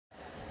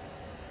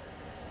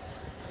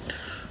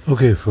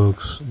Okay,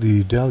 folks,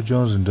 the Dow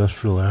Jones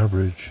Industrial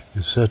Average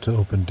is set to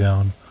open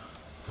down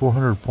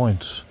 400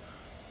 points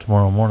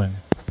tomorrow morning.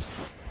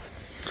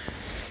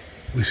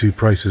 We see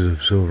prices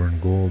of silver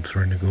and gold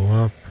starting to go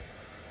up.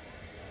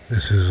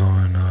 This is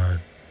on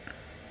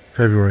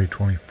February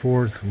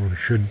 24th, where we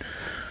should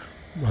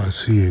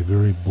see a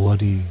very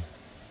bloody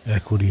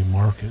equity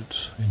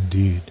markets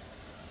indeed.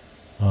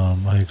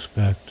 I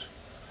expect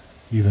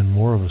even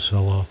more of a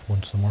sell-off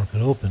once the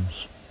market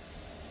opens.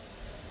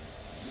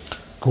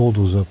 Gold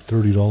was up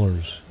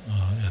 $30,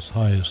 as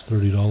high as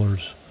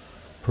 $30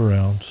 per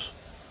ounce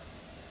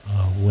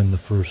when the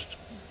first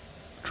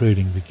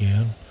trading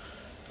began.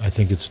 I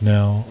think it's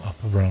now up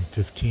around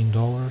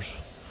 $15,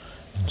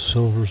 and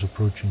silver's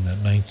approaching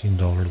that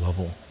 $19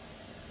 level.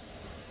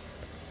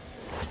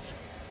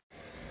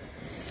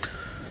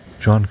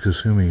 John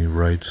Kasumi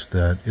writes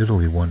that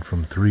Italy went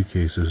from 3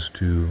 cases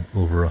to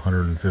over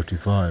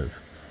 155.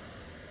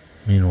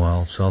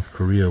 Meanwhile, South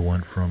Korea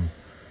went from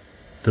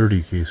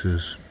 30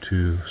 cases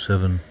to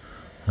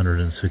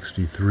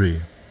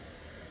 763.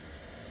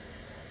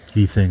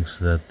 He thinks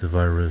that the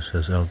virus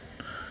has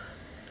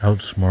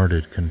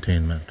outsmarted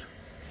containment.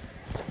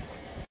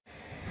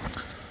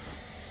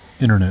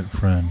 Internet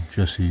friend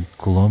Jesse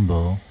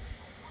Colombo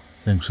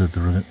thinks that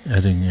they're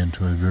heading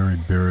into a very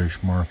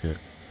bearish market.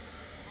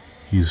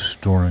 He's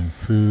storing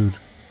food.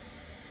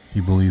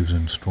 He believes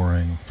in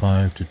storing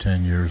 5 to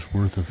 10 years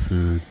worth of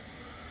food,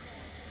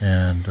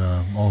 and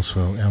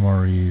also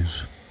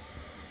MREs,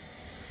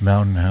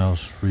 Mountain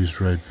House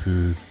freeze-dried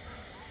food,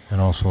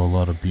 and also a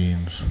lot of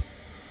beans.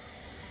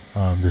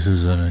 This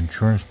is an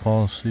insurance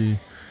policy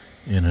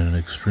in an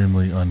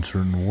extremely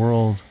uncertain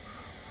world.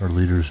 Our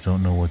leaders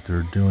don't know what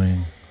they're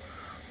doing.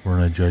 We're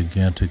in a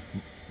gigantic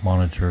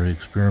monetary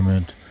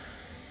experiment,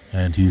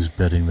 and he's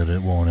betting that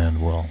it won't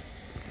end well.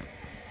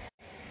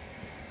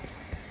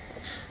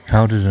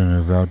 How did an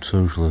avowed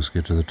socialist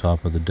get to the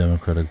top of the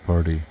Democratic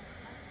Party?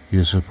 He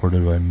is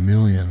supported by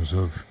millions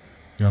of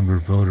younger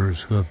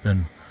voters who have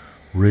been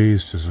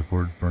raised to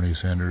support Bernie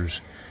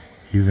Sanders,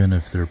 even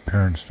if their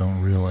parents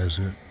don't realize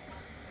it.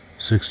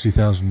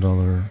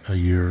 $60,000 a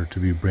year to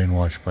be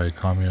brainwashed by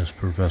communist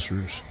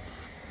professors.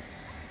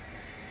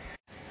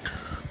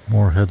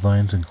 More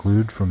headlines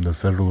include from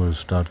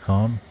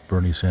thefederalist.com.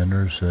 Bernie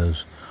Sanders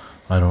says,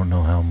 "I don't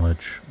know how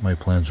much my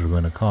plans are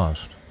going to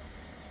cost."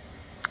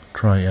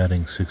 Try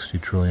adding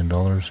 $60 trillion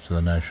to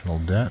the national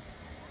debt.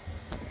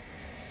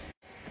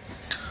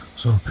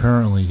 So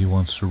apparently he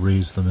wants to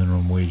raise the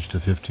minimum wage to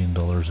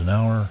 $15 an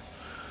hour,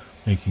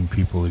 making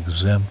people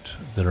exempt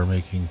that are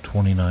making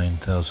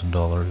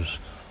 $29,000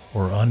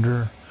 or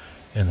under,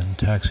 and then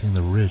taxing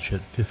the rich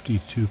at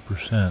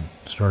 52%,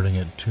 starting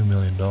at $2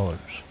 million.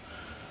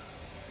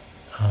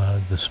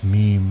 This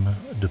meme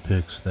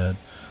depicts that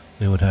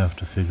they would have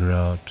to figure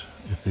out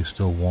if they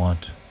still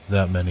want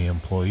that many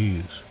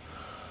employees.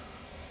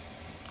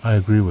 I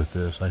agree with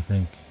this. I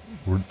think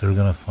they're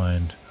going to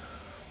find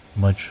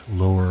much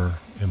lower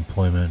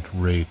employment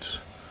rates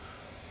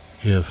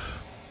if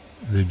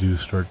they do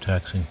start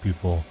taxing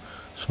people,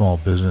 small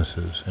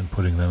businesses, and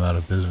putting them out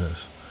of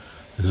business.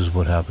 This is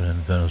what happened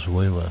in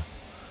Venezuela.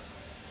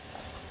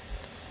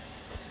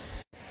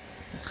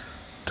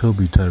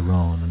 Toby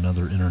Tyrone,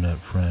 another internet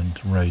friend,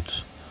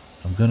 writes,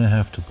 "I'm going to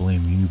have to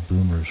blame you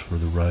boomers for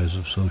the rise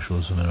of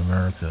socialism in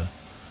America.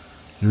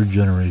 Your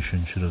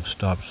generation should have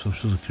stopped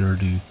Social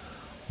Security,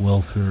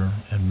 welfare,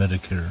 and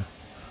Medicare.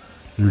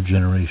 Your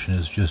generation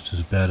is just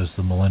as bad as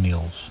the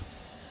millennials."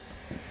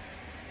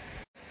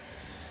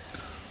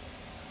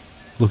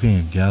 Looking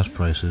at gas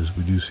prices,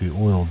 we do see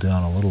oil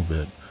down a little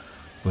bit,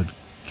 but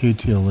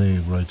KTLA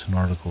writes an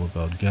article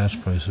about gas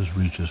prices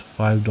reaches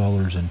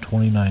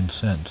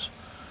 $5.29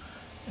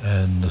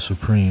 and the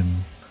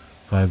supreme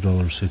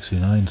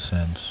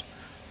 $5.69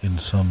 in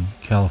some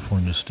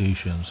California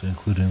stations,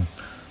 including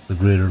the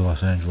greater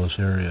Los Angeles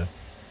area.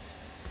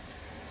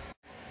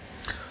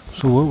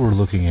 So what we're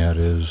looking at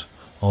is,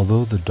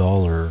 although the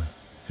dollar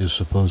is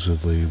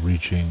supposedly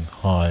reaching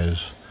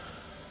highs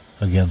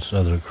against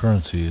other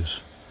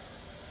currencies,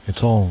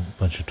 it's all a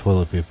bunch of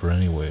toilet paper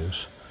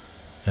anyways,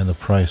 and the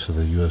price of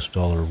the US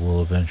dollar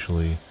will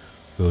eventually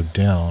go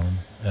down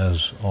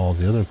as all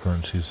the other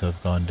currencies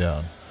have gone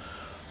down.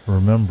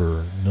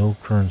 Remember, no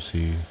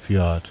currency,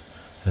 fiat,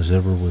 has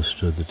ever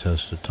withstood the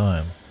test of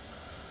time.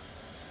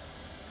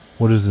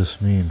 What does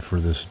this mean for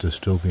this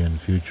dystopian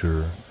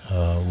future?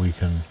 We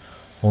can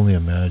only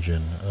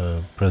imagine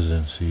a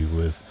presidency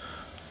with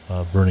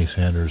Bernie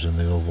Sanders in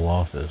the Oval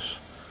Office.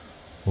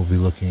 We'll be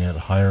looking at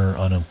higher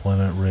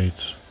unemployment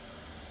rates,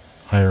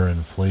 higher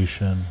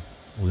inflation.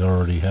 We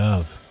already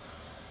have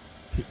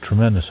a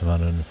tremendous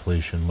amount of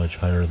inflation, much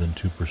higher than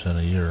 2%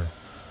 a year.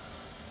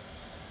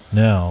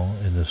 Now,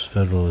 in this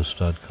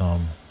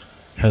Federalist.com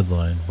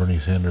headline, Bernie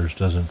Sanders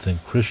doesn't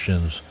think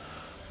Christians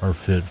are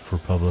fit for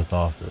public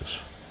office.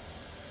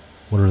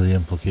 What are the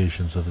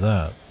implications of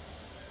that?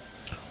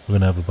 We're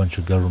going to have a bunch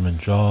of government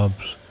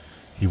jobs.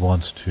 He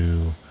wants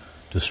to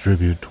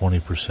distribute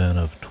 20%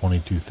 of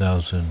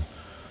 22,000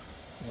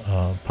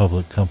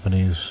 public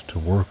companies to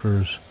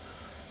workers.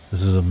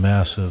 This is a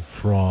massive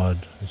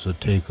fraud. It's a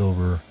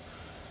takeover.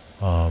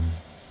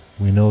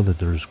 We know that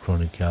there's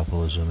crony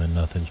capitalism and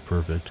nothing's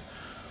perfect,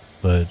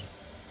 but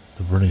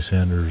the Bernie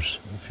Sanders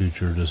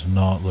future does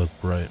not look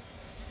bright.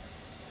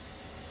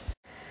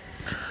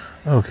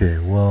 Okay,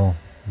 well,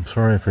 I'm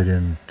sorry if I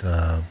didn't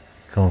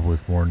come up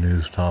with more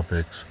news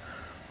topics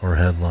or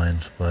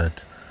headlines,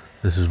 but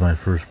this is my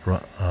first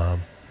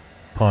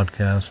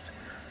podcast,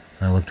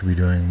 and I look to be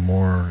doing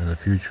more in the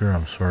future.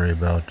 I'm sorry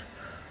about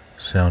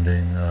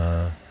sounding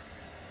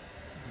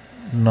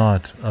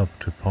not up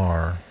to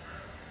par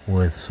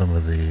with some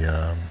of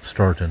the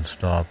start and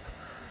stop.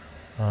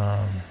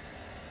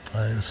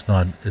 It's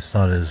not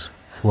as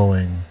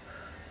flowing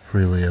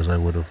freely as I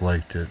would have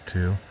liked it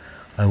to.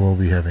 I will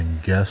be having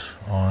guests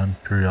on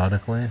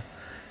periodically,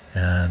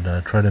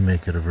 and try to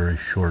make it a very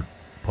short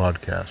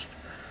podcast.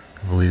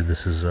 I believe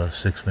this is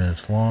 6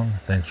 minutes long.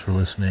 Thanks for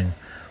listening.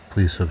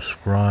 Please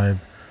subscribe.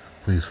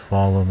 Please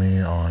follow me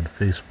on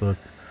Facebook.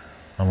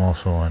 I'm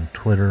also on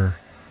Twitter,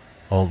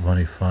 Alt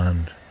Money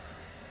Fund,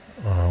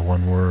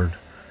 one word.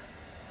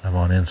 I'm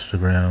on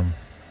Instagram,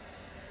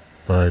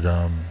 but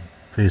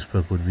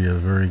Facebook would be a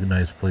very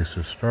nice place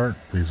to start.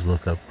 Please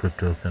look up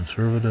Crypto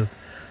Conservative,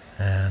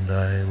 and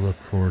I look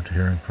forward to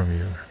hearing from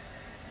you.